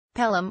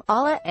Pelham,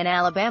 Ala, an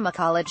Alabama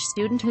college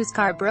student whose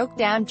car broke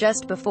down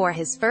just before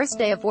his first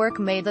day of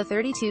work made the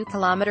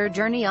 32-kilometer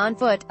journey on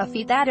foot, a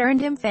feat that earned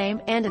him fame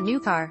and a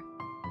new car.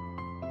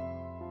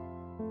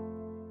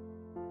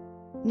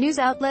 News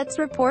outlets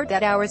report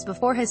that hours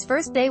before his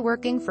first day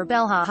working for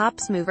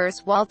bellhops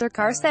movers, Walter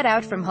Carr set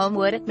out from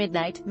Homewood at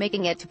midnight,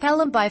 making it to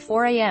Pelham by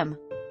 4 a.m.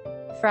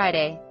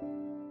 Friday.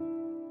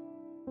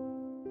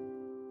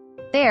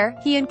 There,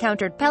 he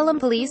encountered Pelham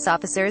police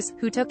officers,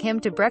 who took him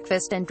to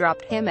breakfast and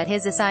dropped him at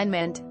his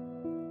assignment.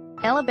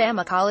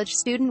 Alabama college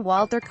student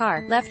Walter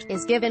Carr left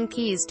his given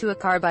keys to a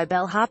car by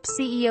bellhop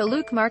CEO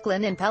Luke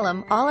Marklin in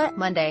Pelham, Ala,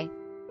 Monday.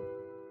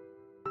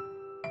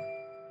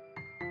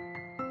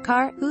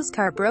 Carr, whose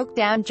car broke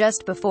down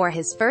just before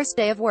his first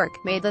day of work,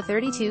 made the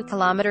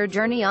 32-kilometer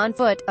journey on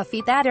foot, a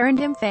feat that earned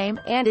him fame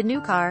and a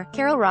new car.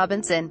 Carol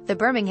Robinson, the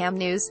Birmingham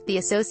News, the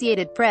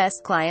Associated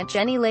Press client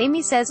Jenny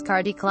Lamy says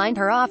Carr declined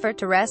her offer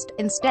to rest,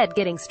 instead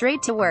getting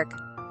straight to work.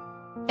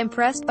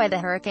 Impressed by the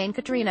Hurricane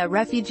Katrina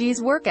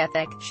refugees' work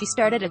ethic, she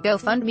started a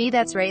GoFundMe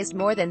that's raised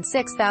more than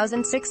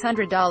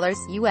 $6,600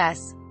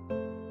 US.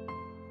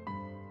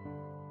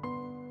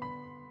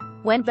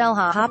 When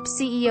bellhop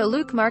CEO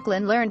Luke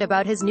Marklin learned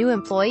about his new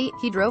employee,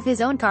 he drove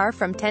his own car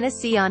from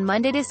Tennessee on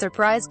Monday to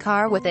surprise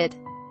Carr with it.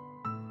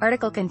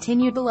 Article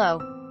continued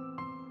below.